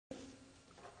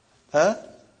Huh?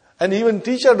 And even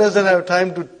teacher doesn't have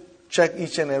time to check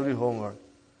each and every homework.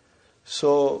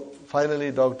 So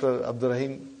finally Dr.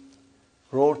 Abdurrahim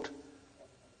wrote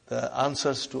the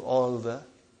answers to all the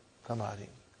tamarin.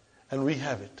 And we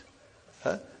have it.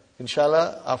 Huh?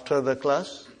 Inshallah, after the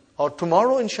class, or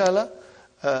tomorrow inshallah,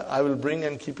 I will bring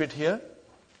and keep it here.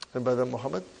 And Brother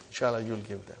Muhammad, inshallah, you'll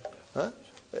give them. Huh?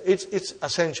 It's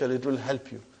essential. It will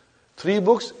help you. 3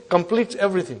 books completes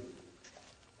everything.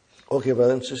 Okay,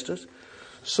 brothers and sisters.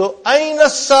 So, Aina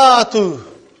Sa'atu.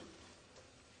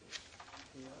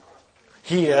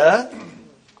 Here,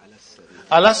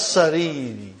 Alas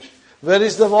Sariri. Where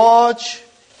is the watch?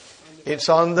 It's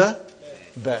on the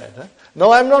bed. Huh?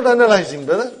 Now I'm not analyzing,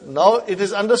 brother. Now it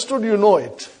is understood, you know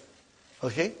it.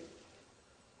 Okay?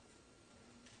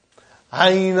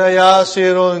 Aina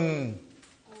Yasirun.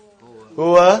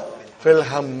 Huwa fil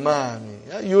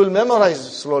hammami. You will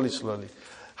memorize slowly.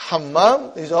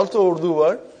 Hammam is also Urdu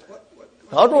word.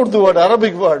 Not Urdu word,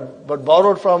 Arabic word, but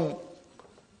borrowed from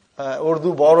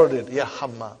Urdu, borrowed it. Yeah,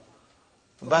 hammam.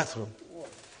 Bathroom.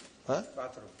 Huh?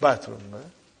 Bathroom.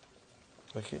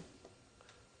 Huh? Okay.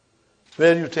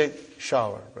 Where you take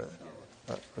shower, brother.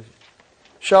 Okay.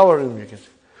 Shower room, you can say.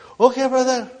 Okay,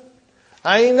 brother.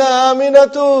 Aina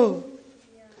Aminatu.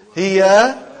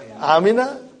 Hiya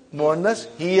Amina. Muannas.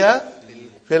 Hiya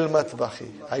fil matbakhi.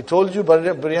 I told you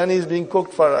biryani is being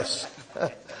cooked for us.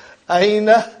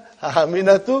 Aina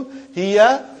Aminatu.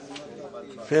 Hiya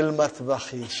fil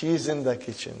matbakhi. She's in the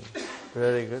kitchen.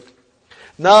 Very good.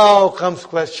 Now comes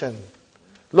question.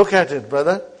 Look at it,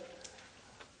 brother.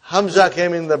 Hamza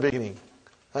came in the beginning.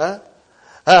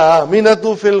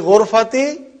 Aminatu fil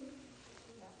ghurfati?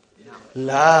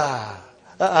 La.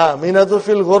 Aminatu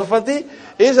fil ghurfati?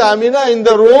 Is Amina in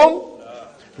the room?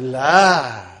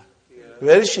 La.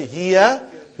 Where is she? Hiya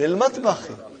fil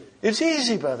matbakhi. It's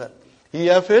easy, brother.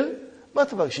 Hiya fil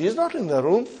matbakhi. She is not in the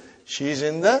room. She is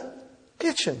in the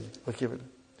kitchen. Okay, brother.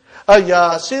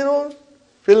 Yasirun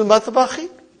fil matbakhi?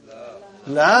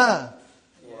 La.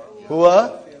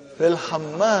 Huwa fil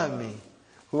hammami.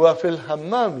 Huwa fil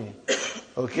hammami.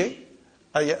 Okay?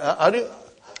 Are you,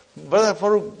 Brother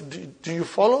Farooq, do you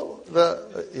follow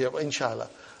the, inshallah.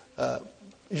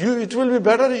 It will be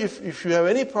better if you have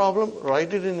any problem,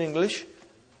 write it in English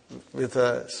with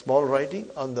a small writing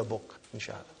on the book,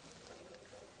 inshallah.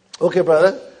 Okay,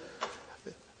 brother.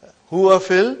 Huwa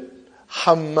fil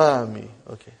hammami.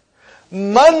 Okay.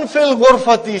 Man fil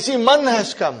ghurfati. See, man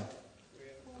has come.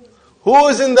 Who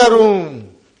is in the room?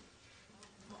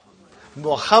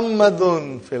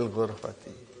 Muhammadun fil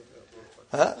ghurfati.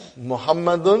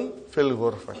 Muhammadun fil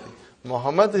ghurfati.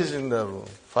 Muhammad is in the room.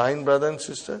 Fine, brother and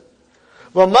sister.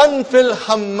 وَمَنْ فِي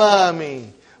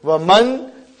الْحَمَّامِ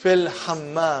وَمَنْ فِي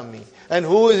الْحَمَّامِ. And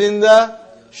who is in the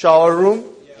shower room?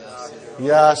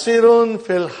 Yasirun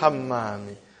fil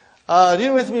hammami. Are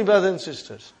you with me, brothers and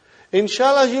sisters?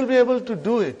 Inshallah, you'll be able to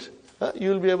do it.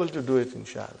 You'll be able to do it,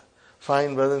 inshallah.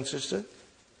 Fine, brother and sister.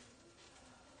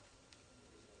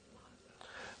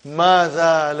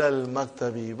 Madha alal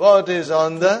maktabi. What is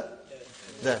on the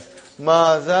desk?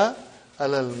 Madha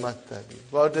alal maktabi.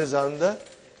 What is on the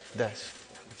desk?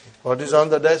 What is on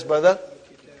the desk, brother?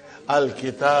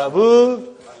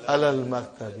 Al-kitabu alal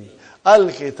maktabi.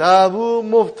 Al-kitabu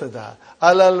mubtada.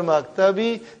 Alal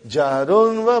maktabi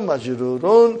jarun wa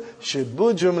majrurun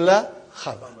shibbu jumla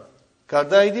khabar. Got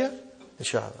the idea?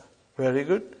 Inshallah. Very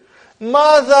good.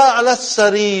 Madha ala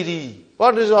sariri.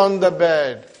 What is on the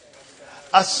bed?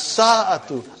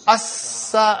 As-sa'atu.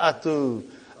 As-sa'atu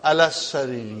ala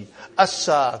sariri.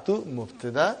 As-sa'atu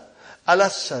mubtada. Ala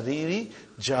sariri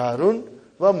jarun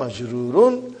wa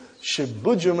majrurun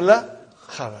shibbu jumla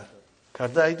khabar.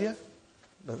 Got the idea?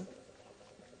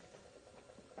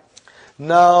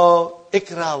 Now,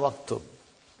 ikra waqtub.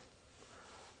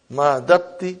 Ma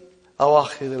dabti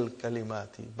awakhir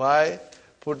al-kalimati. By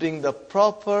putting the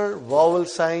proper vowel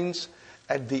signs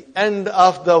at the end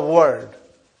of the word.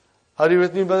 Are you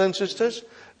with me, brothers and sisters?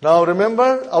 Now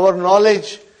remember our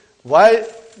knowledge. Why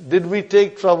did we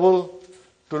take trouble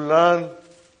to learn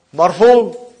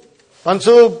marfu,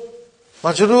 mansub,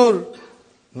 majroor?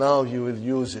 Now you will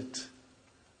use it.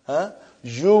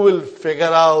 You will figure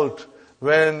out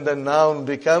when the noun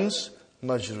becomes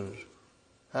majroor.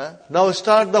 Now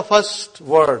start the first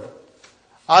word.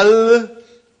 Al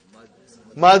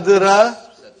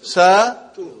madrasa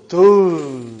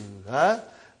tu.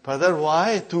 Brother,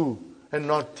 why tu and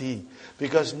not ti?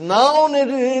 Because noun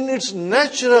in its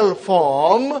natural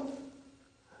form,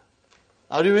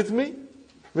 are you with me?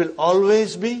 Will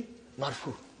always be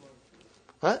marfu.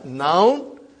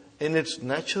 Noun in its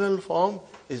natural form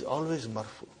is always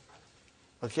marfu.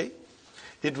 Okay?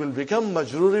 It will become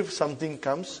majroor if something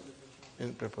comes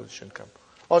in preposition come.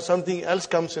 Or something else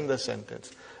comes in the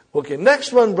sentence. Okay,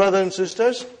 next one, brothers and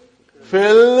sisters.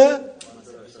 Fil.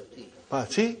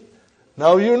 See?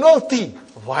 Now you know ti.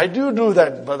 Why do you do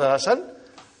that, Brother Hassan?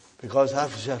 Because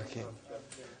harf jar came.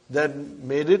 That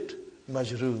made it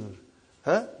majroor.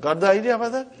 Huh? Got the idea,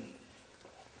 brother?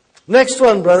 Next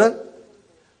one, brother.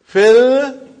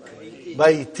 Fil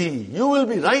baiti. You will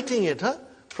be writing it,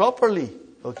 properly.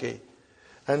 Okay.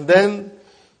 And then,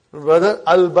 brother,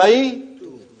 al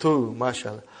baytu.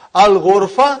 Mashallah. Al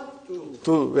ghurfa.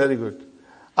 Tu. Very good.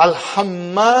 Al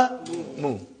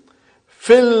hammamu.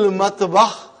 Fil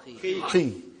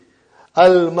matbakhi.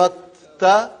 Al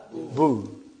maktabu.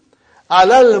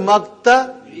 Alal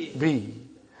maktabi.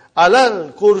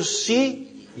 Alal kursi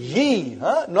yi.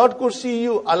 Not kursi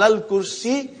you. Alal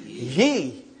kursi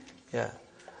yi. Yeah.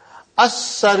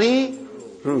 As-sari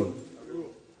ru.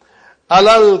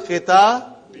 Alal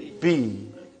kitabi.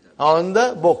 On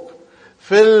the book.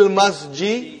 Fil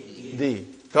masjidi.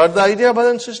 Got the idea,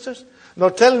 brothers and sisters? Now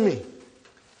tell me,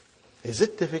 is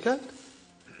it difficult?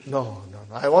 No.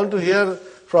 I want to hear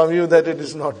from you that it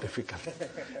is not difficult.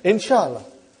 Inshallah.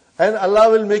 And Allah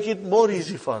will make it more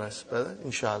easy for us, brother.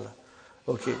 Inshallah.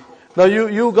 Okay. Now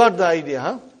you got the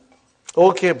idea,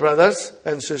 Okay, brothers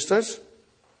and sisters.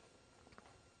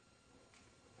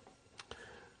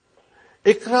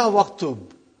 Ikra waktub.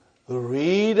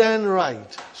 Read and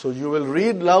write. So you will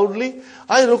read loudly.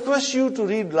 I request you to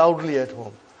read loudly at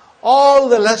home. All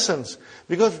the lessons.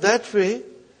 Because that way,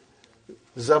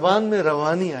 zaban mein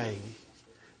rawani aayegi.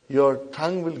 Your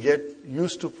tongue will get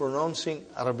used to pronouncing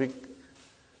Arabic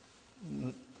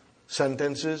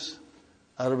sentences,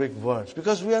 Arabic words.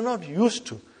 Because we are not used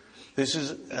to. This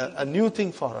is a new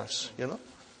thing for us,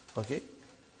 Okay.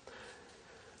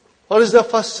 What is the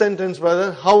first sentence,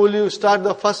 brother? How will you start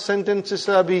the first sentence,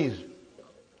 Sister Abir?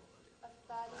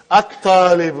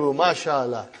 At-talibu,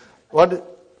 mashallah. What?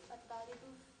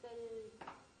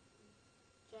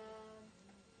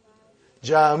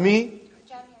 Jami'ati.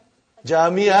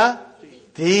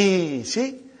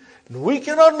 See? We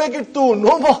cannot make it two,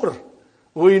 no more.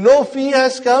 We know fi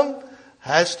has come,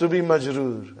 has to be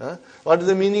majroor. What is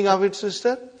the meaning of it,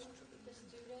 sister? The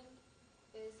student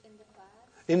is in the class.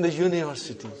 In the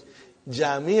university.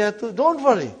 Jami'atu, don't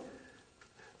worry.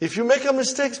 If you make a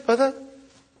mistake, brother,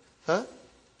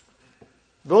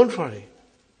 don't worry.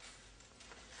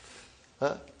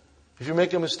 If you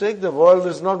make a mistake, the world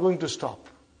is not going to stop.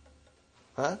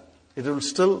 It will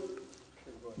still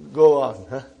go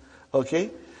on. Okay?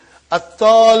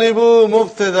 At-talibu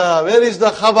mubtada. Where is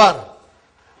the khabar?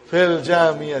 Fil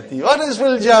jamiyati. What is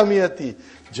fil jamiyati?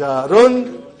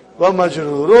 Jarun wa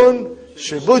majrurun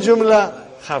shibu jumla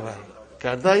khabar.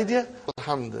 Got the idea?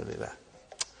 Alhamdulillah.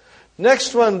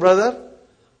 Next one, brother.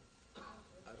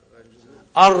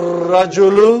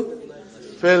 Ar-rajulu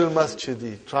fil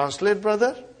masjidi. Translate,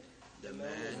 brother.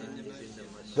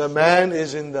 The man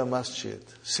is in the masjid.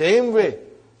 Same way.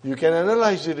 You can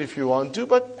analyze it if you want to,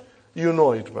 but you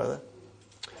know it, brother.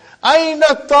 Aina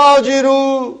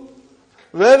tajiru.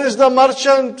 Where is the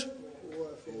merchant?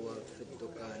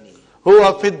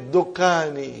 Huwa fid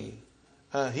dukani.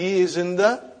 He is in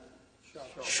the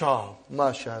shop.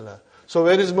 Mashallah. So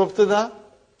where is mubtada?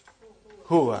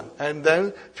 Huwa. And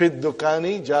then fid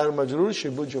dukani, jar majrur,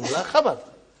 shibu jumla khabar.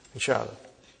 Inshallah.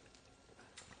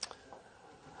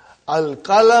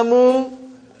 Al-kalamu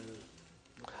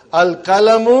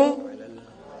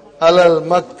alal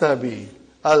maktabi.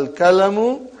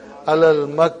 Al-kalamu alal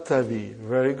maktabi.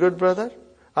 Very good, brother.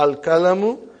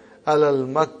 Al-kalamu alal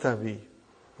maktabi.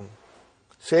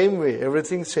 Same way,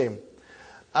 everything same.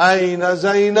 Aina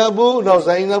Zainabu. Now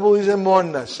Zainabu is a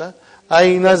muannas.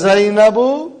 Aina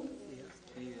Zainabu.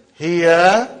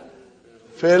 Hiya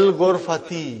fil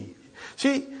ghurfati.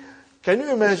 See, can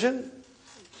you imagine?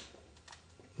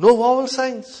 No vowel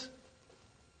signs.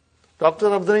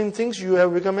 Dr. Abdurrahim thinks you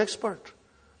have become expert.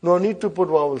 No need to put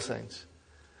vowel signs.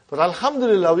 But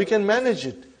alhamdulillah, we can manage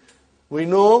it. We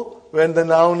know when the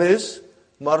noun is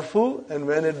marfu and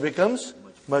when it becomes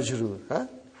majroor.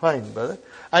 Fine, brother.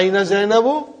 Aina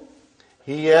Zainabu?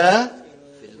 Hiya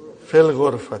fil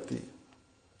ghurfati.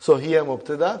 So hiya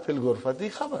mubtada fil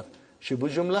ghurfati khabar. Shibu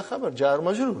jumla khabar. Jar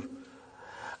majroor.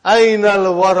 Aina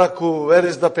al-waraku? Where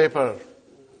is the paper?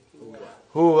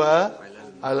 Huwa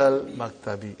alal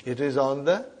maktabi. It is on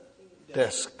the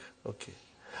desk. Okay.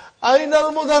 Aina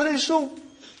al-mudarrisu?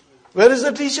 Where is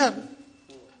the teacher?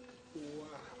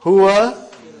 Huwa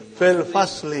fil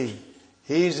fasli.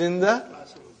 He is in the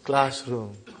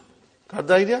classroom. Got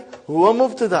the idea? Huwa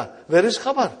mubtada. Where is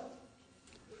khabar?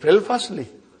 Fil fasli.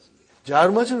 Jar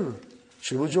majrur.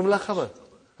 Shibu jumla khabar.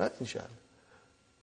 Inshallah.